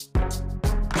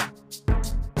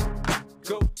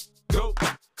Hey,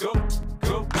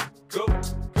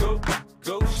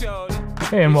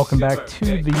 and welcome back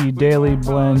to the Daily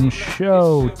Blend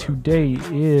Show. Today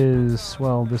is,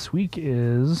 well, this week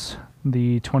is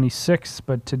the 26th,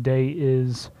 but today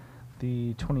is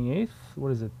the 28th.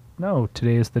 What is it? No,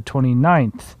 today is the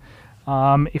 29th.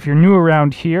 If you're new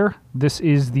around here, this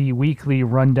is the weekly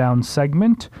rundown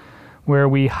segment where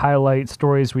we highlight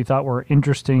stories we thought were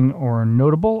interesting or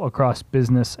notable across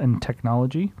business and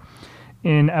technology.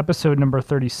 In episode number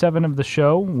 37 of the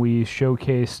show, we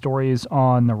showcase stories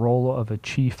on the role of a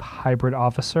chief hybrid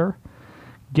officer,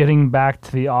 getting back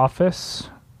to the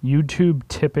office, YouTube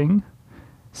tipping,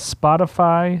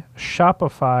 Spotify,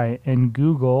 Shopify, and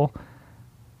Google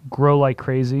grow like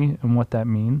crazy and what that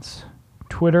means.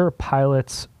 Twitter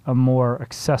pilots a more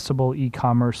accessible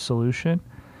e-commerce solution.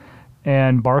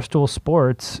 And Barstool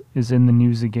Sports is in the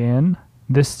news again,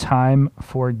 this time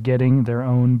for getting their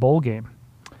own bowl game.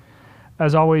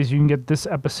 As always, you can get this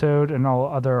episode and all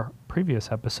other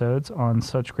previous episodes on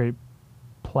such great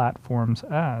platforms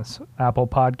as Apple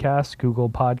Podcasts, Google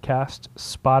Podcasts,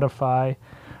 Spotify.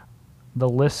 The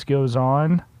list goes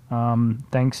on.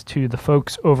 Thanks to the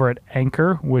folks over at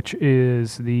Anchor, which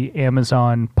is the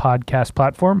Amazon podcast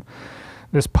platform.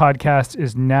 This podcast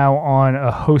is now on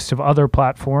a host of other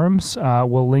platforms.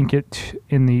 We'll link it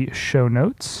in the show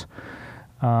notes.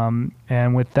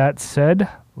 And with that said,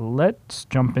 let's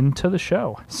jump into the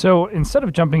show. So instead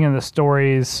of jumping into the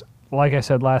stories, like I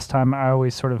said last time, I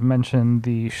always sort of mention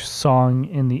the song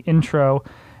in the intro.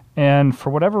 And for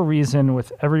whatever reason,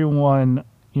 with everyone,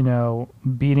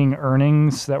 beating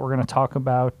earnings that we're going to talk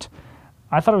about,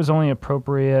 I thought it was only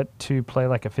appropriate to play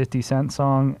like a 50 Cent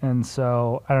song. And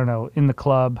so, I don't know, In the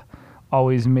Club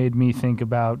always made me think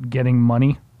about getting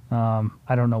money. I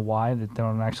don't know why. They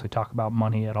don't actually talk about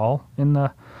money at all in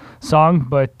the song.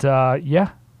 But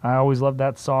yeah, I always loved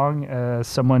that song as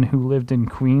someone who lived in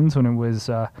Queens when it was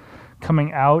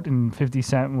coming out and 50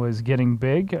 Cent was getting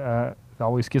big. It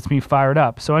always gets me fired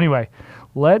up. So anyway,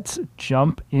 let's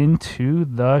jump into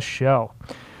the show.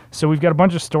 So we've got a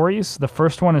bunch of stories. The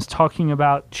first one is talking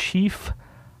about Chief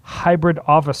Hybrid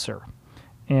Officer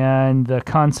and the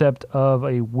concept of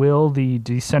will the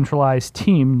decentralized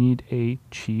team need a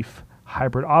Chief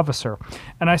Hybrid Officer?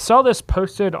 And I saw this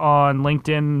posted on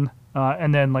LinkedIn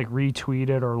and then like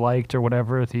retweeted or liked or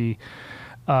whatever the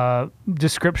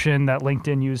description that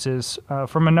LinkedIn uses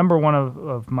from a number one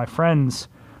of my friends.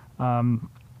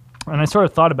 And I sort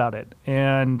of thought about it.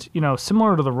 And,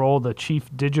 similar to the role the chief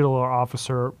digital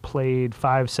officer played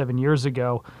 5-7 years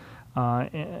ago,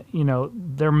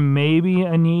 there may be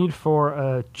a need for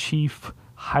a chief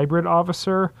hybrid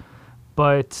officer,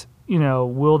 but,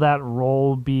 will that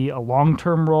role be a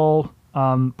long-term role?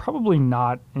 Probably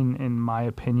not, in my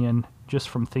opinion, just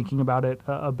from thinking about it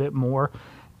a bit more.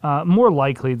 More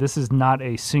likely, this is not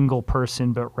a single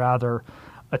person, but rather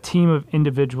a team of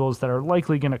individuals that are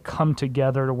likely going to come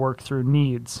together to work through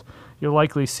needs. You'll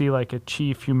likely see like a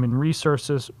chief human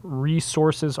resources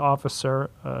officer,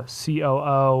 a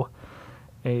COO,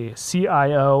 a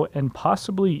CIO, and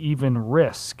possibly even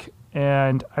risk.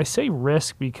 And I say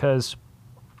risk because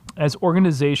as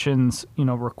organizations,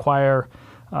 require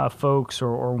folks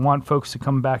or want folks to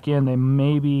come back in, they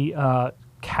may be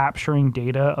capturing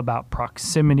data about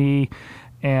proximity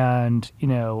and,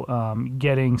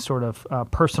 getting sort of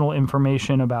personal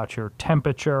information about your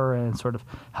temperature and sort of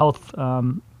health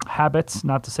habits.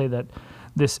 Not to say that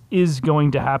this is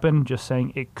going to happen, just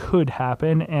saying it could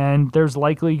happen. And there's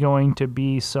likely going to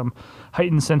be some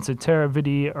heightened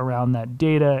sensitivity around that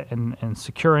data and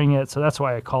securing it. So that's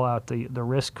why I call out the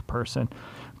risk person.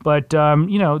 But,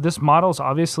 this model is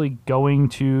obviously going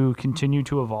to continue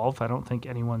to evolve. I don't think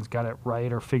anyone's got it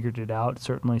right or figured it out,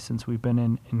 certainly since we've been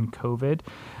in COVID.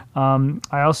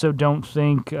 I also don't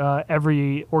think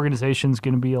every organization is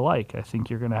going to be alike. I think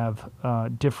you're going to have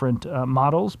different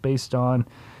models based on,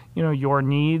 your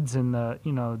needs and the,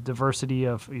 diversity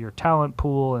of your talent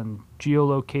pool and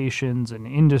geolocations and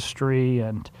industry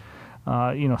and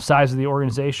size of the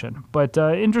organization. But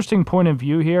interesting point of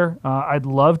view here. I'd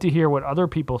love to hear what other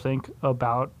people think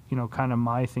about, kind of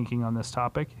my thinking on this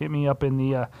topic. Hit me up in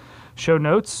the show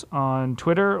notes on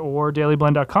Twitter or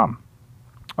dailyblend.com.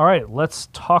 All right, let's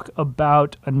talk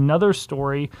about another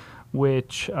story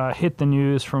which hit the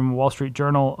news from Wall Street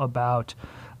Journal about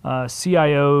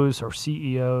CIOs or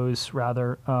CEOs,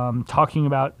 rather, talking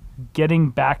about getting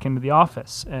back into the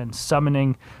office and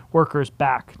summoning workers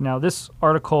back. Now, this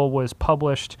article was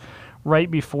published right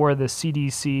before the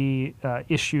CDC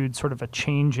issued sort of a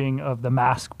changing of the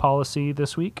mask policy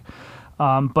this week.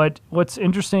 But what's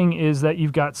interesting is that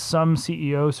you've got some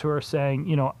CEOs who are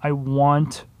saying, I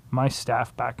want my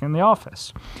staff back in the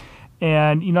office.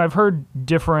 And, I've heard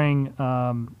differing,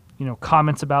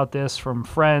 comments about this from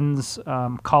friends,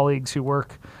 colleagues who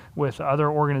work with other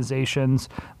organizations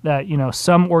that,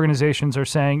 some organizations are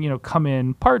saying, come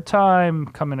in part-time,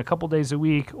 come in a couple days a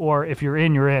week, or if you're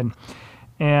in, you're in.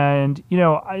 And,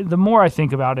 the more I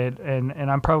think about it, and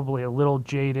I'm probably a little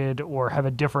jaded or have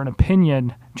a different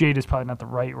opinion, jaded is probably not the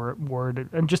right word,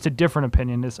 and just a different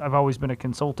opinion is I've always been a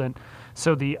consultant.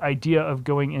 So the idea of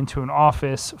going into an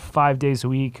office 5 days a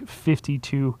week,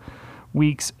 52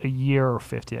 weeks a year, or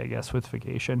 50, I guess, with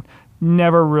vacation,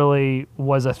 never really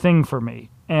was a thing for me.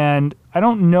 And I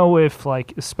don't know if,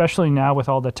 especially now with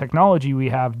all the technology we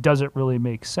have, does it really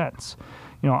make sense?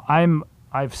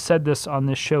 I've said this on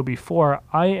this show before.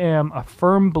 I am a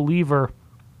firm believer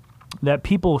that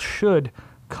people should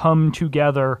come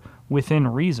together within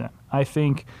reason. I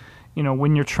think,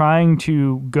 when you're trying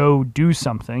to go do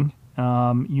something,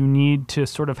 you need to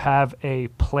sort of have a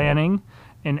planning,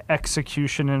 an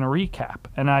execution, and a recap.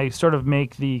 And I sort of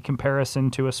make the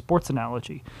comparison to a sports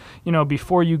analogy.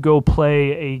 Before you go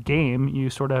play a game, you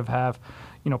sort of have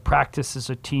practice as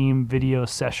a team, video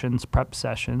sessions, prep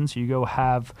sessions. You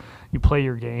play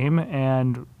your game,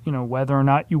 and, whether or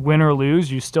not you win or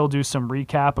lose, you still do some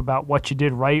recap about what you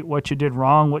did right, what you did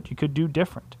wrong, what you could do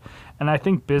different. And I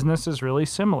think business is really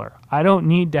similar. I don't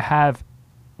need to have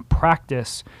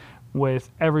practice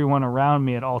with everyone around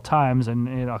me at all times.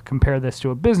 And compare this to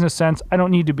a business sense. I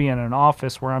don't need to be in an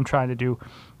office where I'm trying to do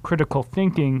critical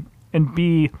thinking and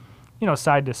be,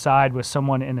 side to side with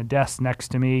someone in a desk next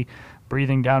to me,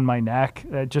 breathing down my neck.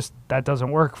 That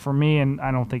doesn't work for me, and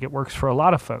I don't think it works for a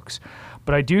lot of folks.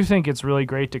 But I do think it's really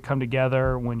great to come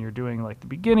together when you're doing the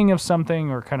beginning of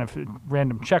something or kind of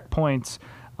random checkpoints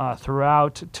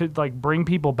throughout to bring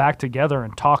people back together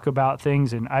and talk about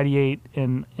things and ideate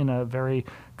in a very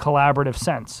collaborative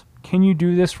sense. Can you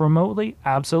do this remotely?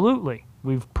 Absolutely.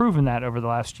 We've proven that over the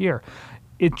last year.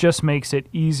 It just makes it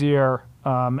easier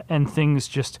and things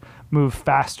just move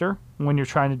faster when you're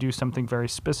trying to do something very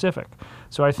specific.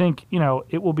 So I think,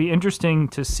 it will be interesting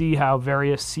to see how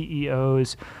various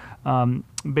CEOs,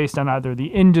 based on either the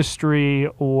industry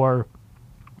or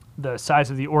the size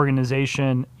of the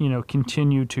organization,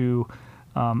 continue to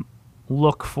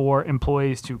look for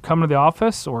employees to come to the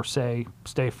office or say,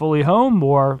 stay fully home,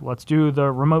 or let's do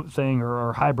the remote thing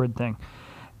or hybrid thing.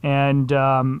 And,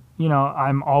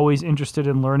 I'm always interested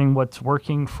in learning what's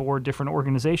working for different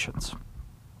organizations.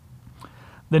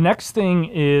 The next thing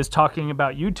is talking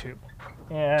about YouTube.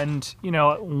 And,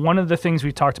 one of the things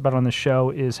we talked about on the show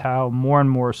is how more and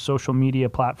more social media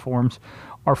platforms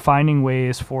are finding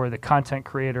ways for the content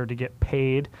creator to get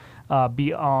paid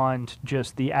beyond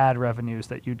just the ad revenues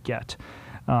that you'd get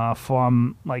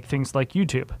from things like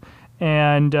YouTube.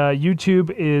 And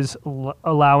YouTube is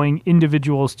allowing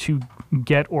individuals to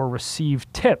get or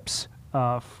receive tips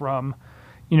from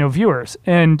viewers.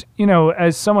 And,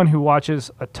 as someone who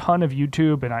watches a ton of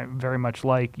YouTube, and I very much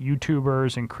like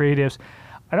YouTubers and creatives,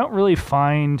 I don't really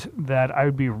find that I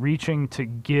would be reaching to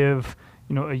give,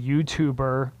 a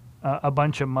YouTuber a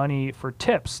bunch of money for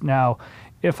tips. Now,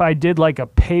 if I did a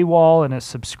paywall and a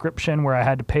subscription where I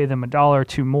had to pay them $1 or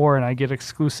 $2 more and I get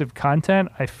exclusive content,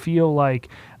 I feel like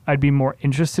I'd be more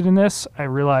interested in this. I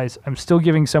realize I'm still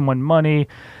giving someone money.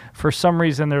 For some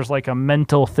reason, there's a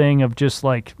mental thing of just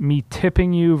me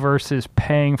tipping you versus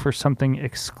paying for something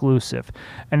exclusive.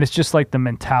 And it's just the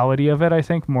mentality of it, I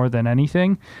think, more than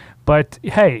anything. But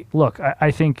hey, look,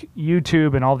 I think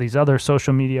YouTube and all these other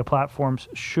social media platforms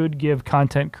should give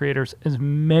content creators as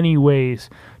many ways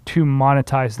to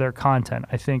monetize their content.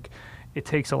 I think it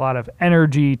takes a lot of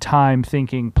energy, time,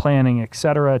 thinking, planning,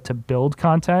 etc. to build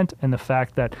content, and the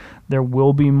fact that there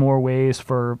will be more ways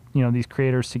for these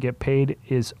creators to get paid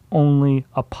is only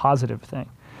a positive thing.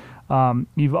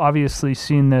 You've obviously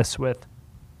seen this with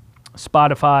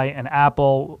Spotify and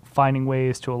Apple finding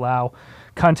ways to allow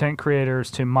content creators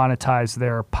to monetize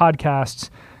their podcasts.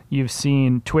 You've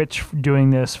seen Twitch doing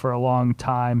this for a long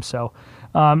time, so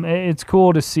it's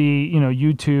cool to see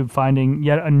YouTube finding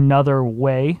yet another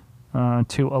way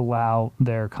to allow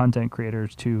their content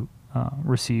creators to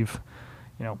receive,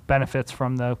 benefits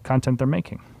from the content they're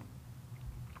making.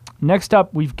 Next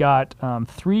up, we've got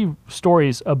 3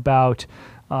 stories about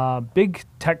big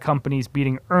tech companies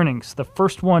beating earnings. The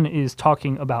first one is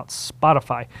talking about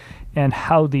Spotify and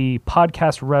how the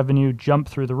podcast revenue jumped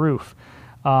through the roof.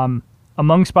 Among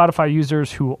Spotify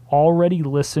users who already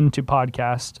listen to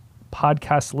podcasts,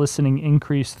 podcast listening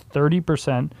increased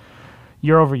 30%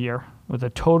 year over year, with a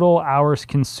total hours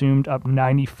consumed up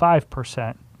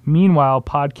 95%. Meanwhile,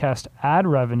 podcast ad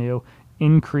revenue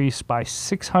increased by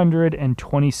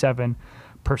 627%,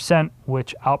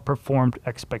 which outperformed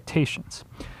expectations.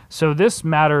 So this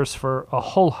matters for a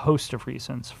whole host of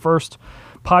reasons. First,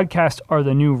 podcasts are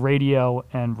the new radio,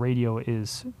 and radio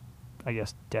is, I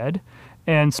guess, dead.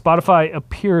 And Spotify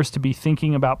appears to be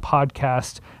thinking about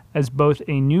podcasts as both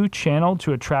a new channel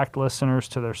to attract listeners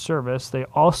to their service. They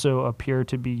also appear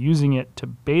to be using it to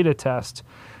beta test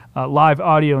live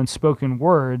audio and spoken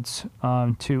words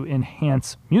to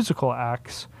enhance musical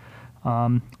acts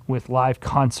with live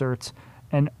concerts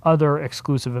and other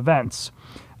exclusive events.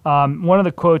 One of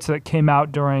the quotes that came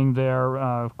out during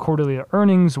their quarterly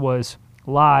earnings was,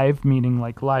 "Live," meaning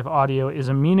like live audio, "is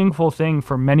a meaningful thing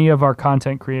for many of our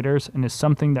content creators and is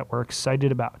something that we're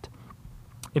excited about."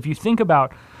 If you think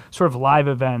about sort of live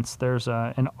events, there's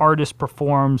an artist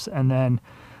performs and then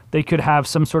they could have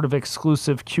some sort of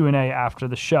exclusive Q&A after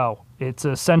the show. It's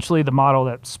essentially the model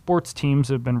that sports teams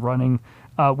have been running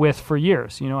with for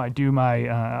years. You know,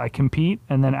 I compete,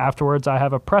 and then afterwards I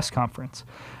have a press conference.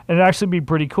 And it'd actually be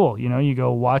pretty cool. You know, you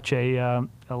go watch a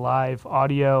live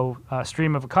audio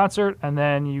stream of a concert, and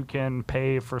then you can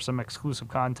pay for some exclusive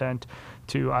content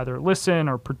to either listen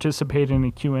or participate in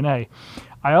a Q&A.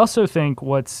 I also think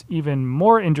what's even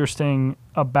more interesting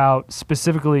about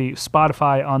specifically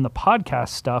Spotify on the podcast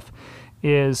stuff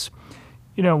is,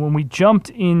 you know, when we jumped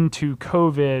into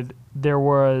COVID, there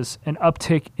was an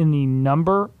uptick in the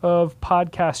number of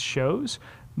podcast shows,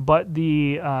 but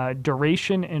the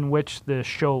duration in which the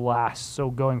show lasts, so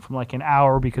going from like an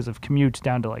hour because of commutes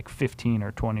down to like 15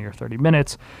 or 20 or 30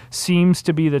 minutes, seems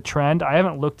to be the trend. I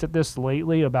haven't looked at this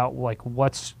lately about like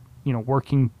what's, you know,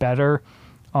 working better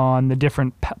on the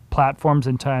different platforms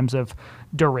in terms of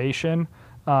duration.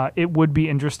 It would be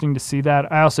interesting to see that.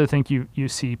 I also think you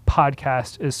see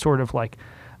podcast as sort of like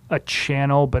a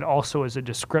channel, but also as a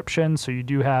description. So you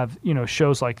do have, you know,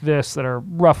 shows like this that are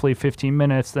roughly 15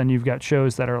 minutes. Then you've got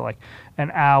shows that are like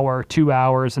an hour, 2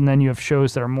 hours. And then you have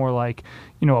shows that are more like,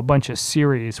 you know, a bunch of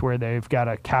series where they've got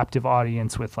a captive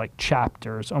audience with like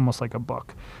chapters, almost like a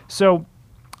book. So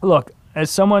look,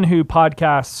 as someone who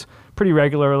podcasts pretty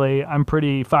regularly, I'm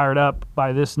pretty fired up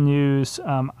by this news.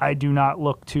 I do not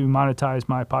look to monetize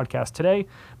my podcast today,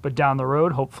 but down the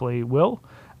road, hopefully will.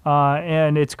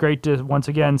 And it's great to, once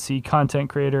again, see content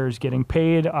creators getting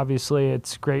paid. Obviously,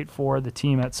 it's great for the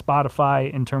team at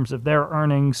Spotify in terms of their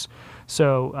earnings.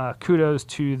 So kudos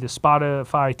to the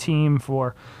Spotify team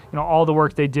for, you know, all the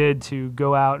work they did to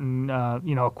go out and,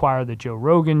 you know, acquire the Joe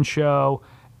Rogan show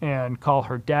and Call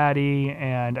Her Daddy.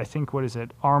 And I think, what is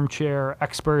it, Armchair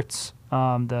Experts,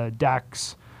 the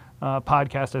Dax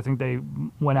podcast. I think they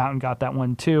went out and got that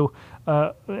one too,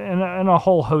 and a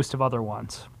whole host of other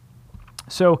ones.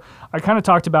 So I kind of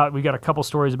talked about, we got a couple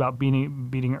stories about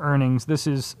beating earnings. This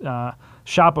is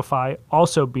Shopify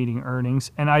also beating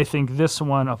earnings. And I think this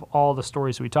one, of all the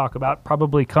stories we talk about,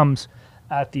 probably comes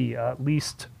at the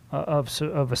least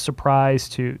of a surprise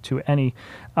to any.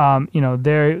 You know,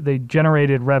 they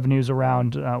generated revenues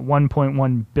around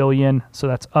 1.1 billion. So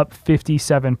that's up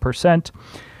 57%.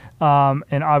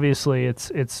 And obviously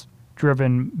it's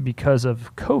driven because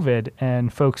of COVID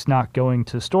and folks not going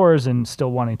to stores and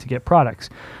still wanting to get products.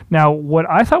 Now, what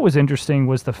I thought was interesting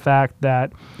was the fact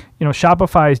that, you know,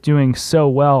 Shopify is doing so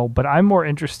well, but I'm more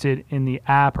interested in the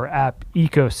app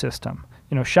ecosystem.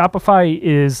 You know, Shopify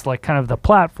is like kind of the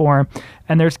platform,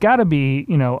 and there's got to be,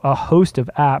 you know, a host of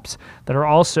apps that are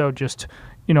also just,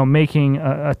 you know, making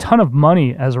a ton of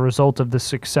money as a result of the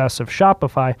success of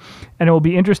Shopify. And it will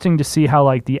be interesting to see how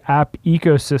like the app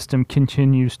ecosystem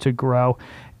continues to grow,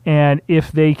 and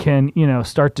if they can, you know,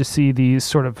 start to see these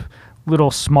sort of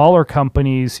little smaller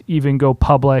companies even go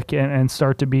public and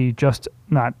start to be just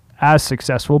not as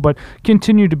successful, but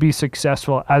continue to be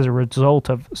successful as a result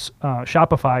of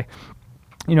Shopify,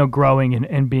 you know, growing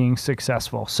and being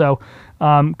successful. So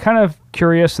kind of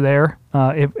curious there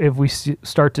if we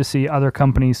start to see other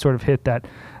companies sort of hit that,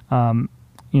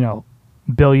 you know,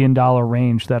 $1 billion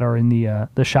range that are in the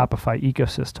Shopify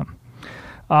ecosystem.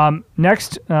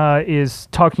 Next is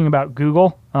talking about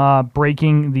Google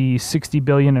breaking the $60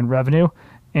 billion in revenue,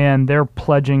 and they're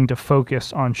pledging to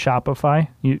focus on Shopify.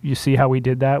 You see how we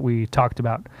did that? We talked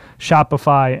about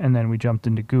Shopify, and then we jumped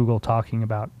into Google talking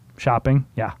about shopping.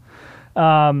 Yeah.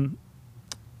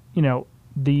 You know,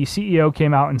 the CEO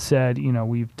came out and said, you know,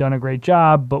 we've done a great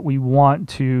job, but we want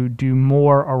to do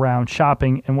more around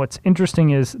shopping. And what's interesting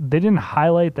is they didn't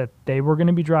highlight that they were going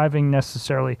to be driving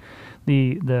necessarily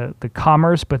the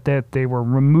commerce, but that they were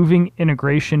removing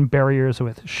integration barriers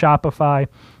with Shopify,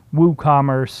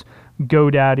 WooCommerce,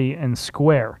 GoDaddy, and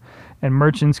Square. And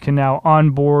merchants can now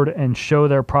onboard and show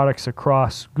their products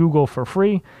across Google for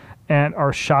free. and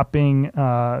our shopping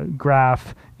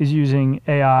graph is using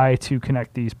AI to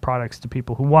connect these products to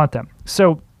people who want them.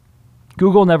 So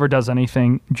Google never does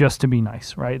anything just to be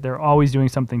nice, right? They're always doing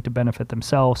something to benefit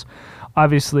themselves.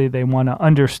 Obviously, they want to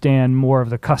understand more of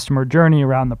the customer journey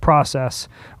around the process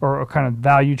or kind of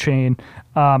value chain.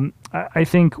 I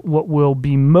think what will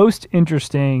be most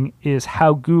interesting is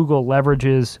how Google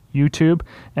leverages YouTube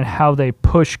and how they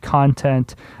push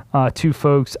content to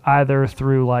folks either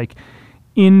through like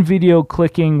in-video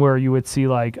clicking, where you would see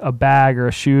like a bag or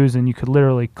shoes and you could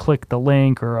literally click the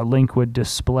link or a link would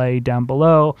display down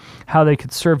below, how they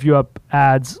could serve you up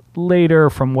ads later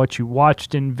from what you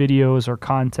watched in videos or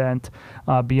content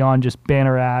beyond just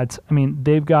banner ads. I mean,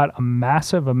 they've got a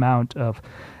massive amount of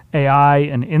AI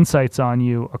and insights on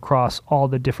you across all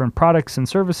the different products and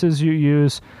services you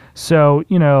use. So,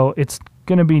 it's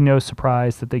going to be no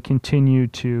surprise that they continue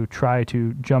to try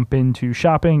to jump into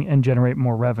shopping and generate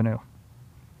more revenue.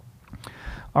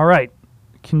 All right,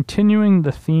 continuing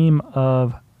the theme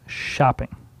of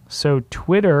shopping. So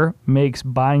Twitter makes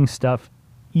buying stuff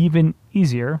even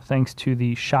easier thanks to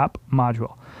the Shop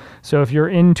module. So if you're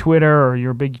in Twitter or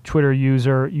you're a big Twitter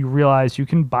user, you realize you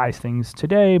can buy things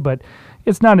today, but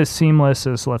it's not as seamless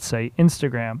as, let's say,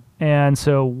 Instagram. And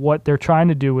so what they're trying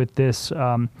to do with this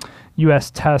US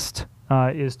test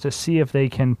is to see if they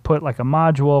can put like a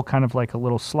module, kind of like a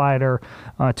little slider,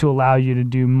 to allow you to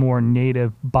do more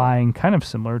native buying, kind of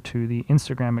similar to the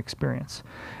Instagram experience.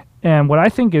 And what I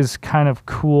think is kind of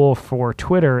cool for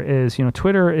Twitter is,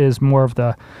 Twitter is more of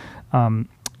the,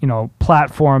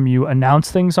 platform you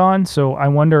announce things on. So I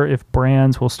wonder if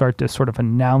brands will start to sort of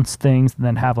announce things and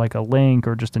then have like a link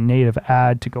or just a native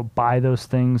ad to go buy those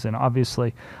things. And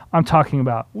obviously I'm talking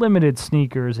about limited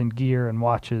sneakers and gear and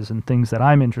watches and things that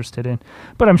I'm interested in,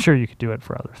 but I'm sure you could do it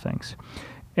for other things.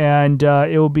 And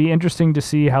it will be interesting to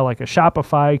see how like a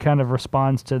Shopify kind of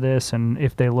responds to this, and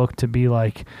if they look to be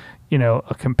like,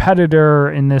 a competitor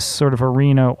in this sort of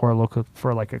arena or look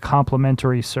for like a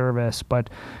complementary service. But,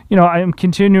 I am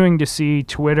continuing to see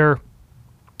Twitter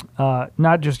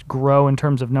not just grow in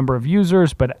terms of number of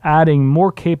users, but adding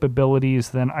more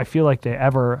capabilities than I feel like they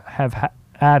ever have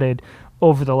added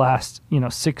over the last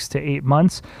 6 to 8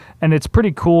 months. And it's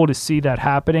pretty cool to see that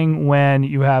happening when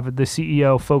you have the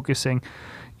CEO focusing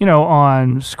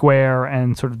on Square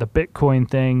and sort of the Bitcoin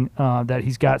thing, that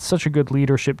he's got such a good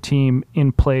leadership team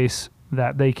in place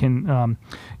that they can,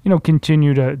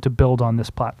 continue to build on this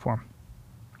platform.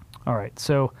 All right,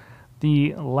 so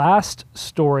the last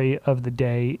story of the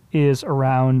day is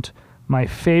around my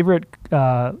favorite,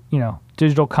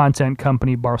 digital content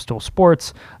company, Barstool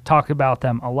Sports. Talk about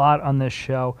them a lot on this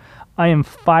show. I am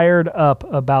fired up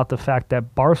about the fact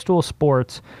that Barstool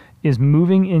Sports is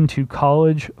moving into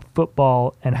college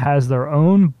football and has their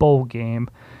own bowl game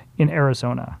in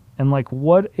Arizona. And like,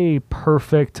 what a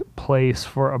perfect place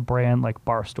for a brand like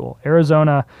Barstool.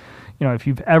 Arizona, if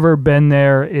you've ever been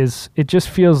there, it just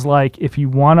feels like if you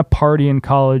want to party in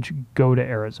college, go to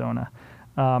Arizona.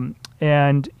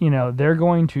 And they're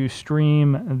going to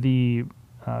stream the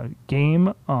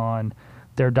game on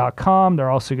their .com. They're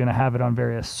also going to have it on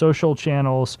various social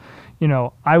channels.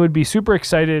 I would be super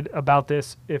excited about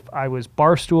this if I was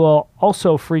Barstool,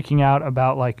 also freaking out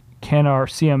about like, can our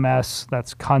CMS,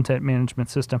 that's content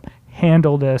management system,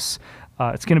 handle this?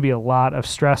 It's going to be a lot of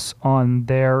stress on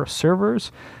their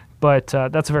servers, but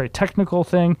that's a very technical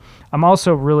thing. I'm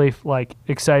also really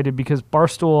excited because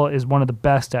Barstool is one of the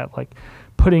best at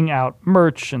putting out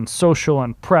merch and social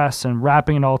and press and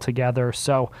wrapping it all together.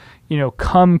 So,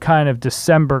 come kind of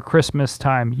December, Christmas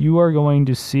time, you are going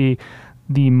to see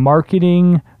the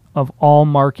marketing of all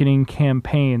marketing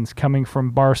campaigns coming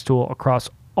from Barstool across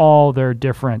all their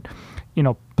different,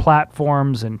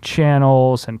 platforms and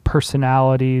channels and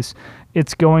personalities.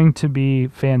 It's going to be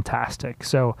fantastic.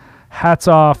 So hats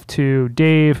off to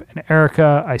Dave and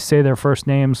Erica. I say their first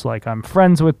names like I'm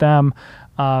friends with them,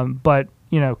 but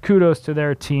kudos to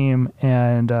their team,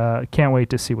 and can't wait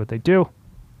to see what they do.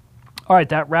 All right,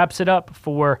 that wraps it up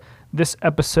for this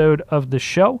episode of the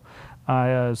show.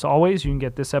 As always, you can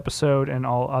get this episode and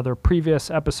all other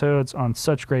previous episodes on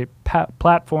such great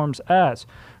platforms as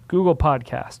Google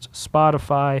Podcasts,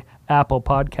 Spotify, Apple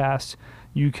Podcasts.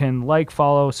 You can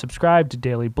follow, subscribe to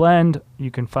Daily Blend.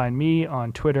 You can find me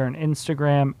on Twitter and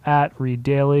Instagram at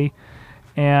ReadDaily.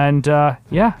 And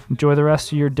enjoy the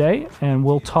rest of your day, and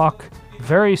we'll talk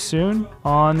very soon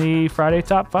on the Friday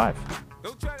Top 5.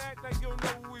 Don't try to act like you don't know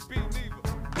who we be, neither.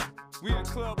 We in the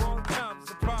club all the time,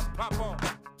 it's a pop on.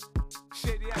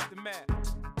 Shady Aftermath.